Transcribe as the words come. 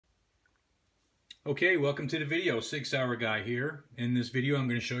Okay, welcome to the video. Sig Sauer guy here. In this video, I'm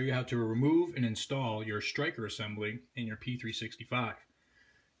going to show you how to remove and install your striker assembly in your P365.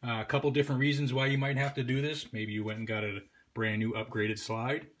 A couple different reasons why you might have to do this. Maybe you went and got a brand new upgraded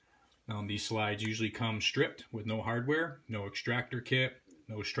slide. These slides usually come stripped with no hardware, no extractor kit,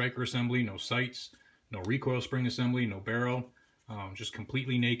 no striker assembly, no sights, no recoil spring assembly, no barrel, just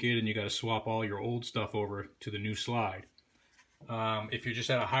completely naked, and you got to swap all your old stuff over to the new slide. If you're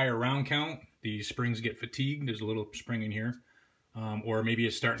just at a higher round count, the springs get fatigued. There's a little spring in here. Or maybe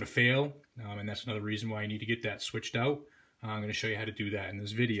it's starting to fail, and that's another reason why you need to get that switched out. I'm going to show you how to do that in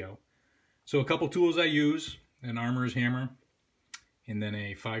this video. So a couple tools I use: an armorer's hammer, and then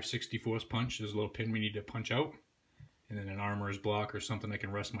a 5/64 punch. There's a little pin we need to punch out, and then an armorer's block or something I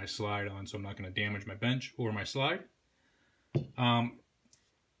can rest my slide on so I'm not going to damage my bench or my slide.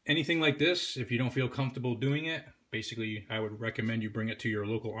 Anything like this, if you don't feel comfortable doing it, basically I would recommend you bring it to your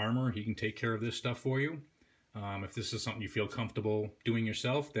local armorer. He can take care of this stuff for you. If this is something you feel comfortable doing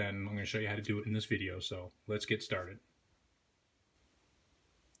yourself, then I'm going to show you how to do it in this video. So let's get started.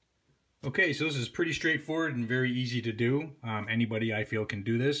 Okay, so this is pretty straightforward and very easy to do. Anybody I feel can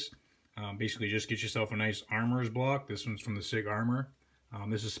do this. Basically just get yourself a nice armorer's block. This one's from the Sig Armor.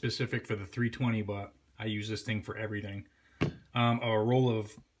 This is specific for the 320, but I use this thing for everything. A roll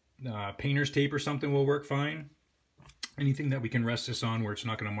of painter's tape or something will work fine. Anything that we can rest this on where it's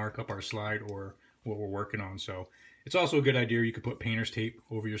not going to mark up our slide or what we're working on. So it's also a good idea. You could put painter's tape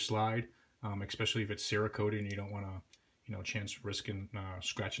over your slide, especially if it's Cerakoted and you don't want to, chance risking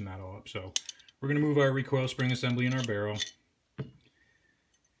scratching that all up. So we're going to move our recoil spring assembly in our barrel.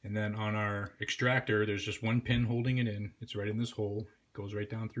 And then on our extractor, there's just one pin holding it in. It's right in this hole. It goes right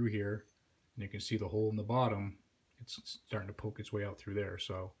down through here. And you can see the hole in the bottom. It's starting to poke its way out through there.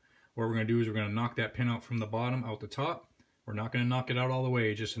 So what we're going to do is we're going to knock that pin out from the bottom, out the top. We're not going to knock it out all the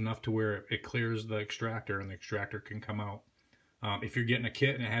way, just enough to where it clears the extractor and the extractor can come out. If you're getting a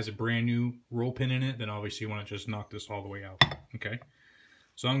kit and it has a brand new roll pin in it, then obviously you want to just knock this all the way out. Okay,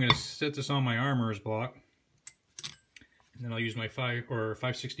 so I'm going to set this on my armorer's block, and then I'll use my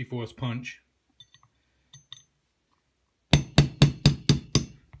 5/64 punch. I'm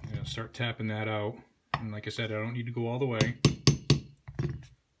going to start tapping that out, and like I said, I don't need to go all the way.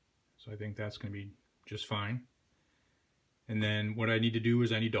 So I think that's going to be just fine. And then what I need to do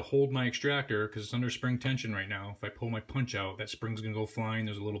is I need to hold my extractor because it's under spring tension right now. If I pull my punch out, that spring's going to go flying.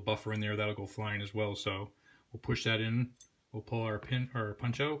 There's a little buffer in there that'll go flying as well. So we'll push that in. We'll pull our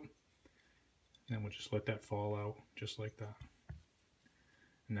punch out. And then we'll just let that fall out just like that.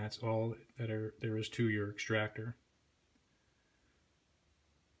 And that's all that there is to your extractor.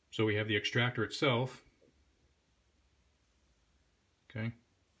 So we have the extractor itself. Okay.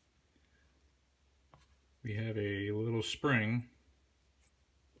 We have a little spring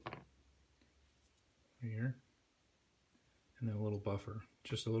here, and then a little buffer,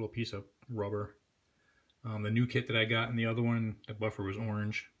 just a little piece of rubber. The new kit that I got in the other one, the buffer was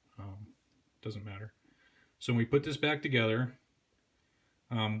orange. Doesn't matter. So when we put this back together,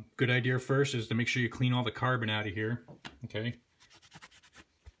 good idea first is to make sure you clean all the carbon out of here. Okay,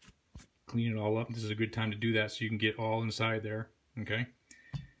 clean it all up. This is a good time to do that so you can get all inside there. Okay.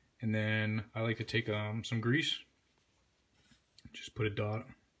 And then I like to take some grease, just put a dot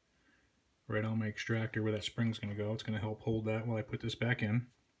right on my extractor where that spring's going to go. It's going to help hold that while I put this back in.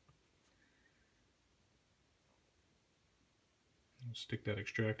 I'll stick that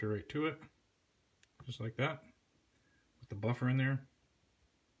extractor right to it, just like that, with the buffer in there.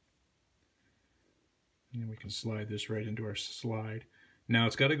 And then we can slide this right into our slide. Now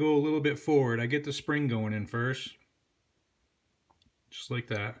it's got to go a little bit forward. I get the spring going in first, just like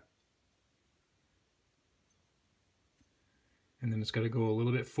that. And then it's got to go a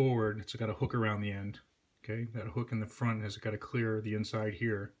little bit forward. It's got a hook around the end. Okay, that hook in the front has got to clear the inside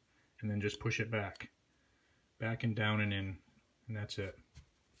here, and then just push it back and down and in, and that's it.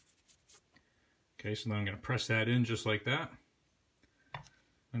 Okay, so then I'm going to press that in just like that.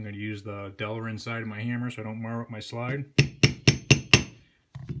 I'm going to use the Delaware inside of my hammer so I don't mar up my slide.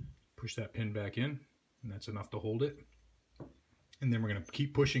 Push that pin back in, and that's enough to hold it. And then we're going to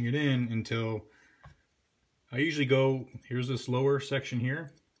keep pushing it in until I usually go, here's this lower section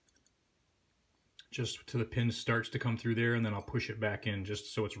here, just till the pin starts to come through there, and then I'll push it back in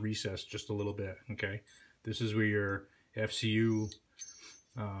just so it's recessed just a little bit. Okay, this is where your FCU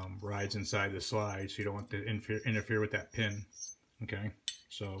rides inside the slide, so you don't want to interfere with that pin. Okay,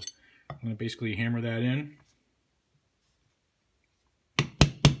 so I'm going to basically hammer that in.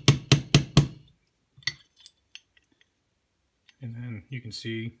 And then you can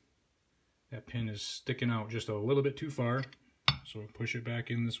see that pin is sticking out just a little bit too far. So we'll push it back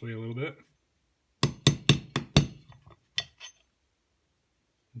in this way a little bit.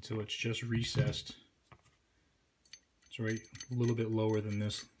 until it's just recessed. It's right a little bit lower than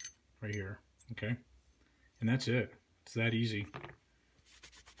this right here, okay? And that's it. It's that easy.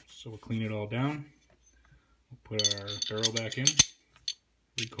 So we'll clean it all down. We'll put our barrel back in,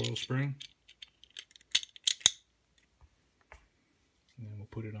 recoil spring. And then we'll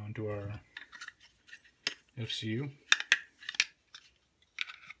put it onto our FCU.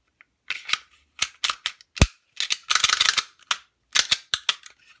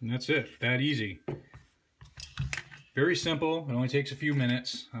 And that's it, that easy. Very simple, it only takes a few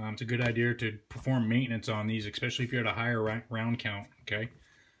minutes. It's a good idea to perform maintenance on these, especially if you're at a higher round count, okay?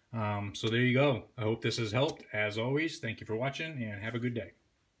 So there you go. I hope this has helped. As always, thank you for watching and have a good day.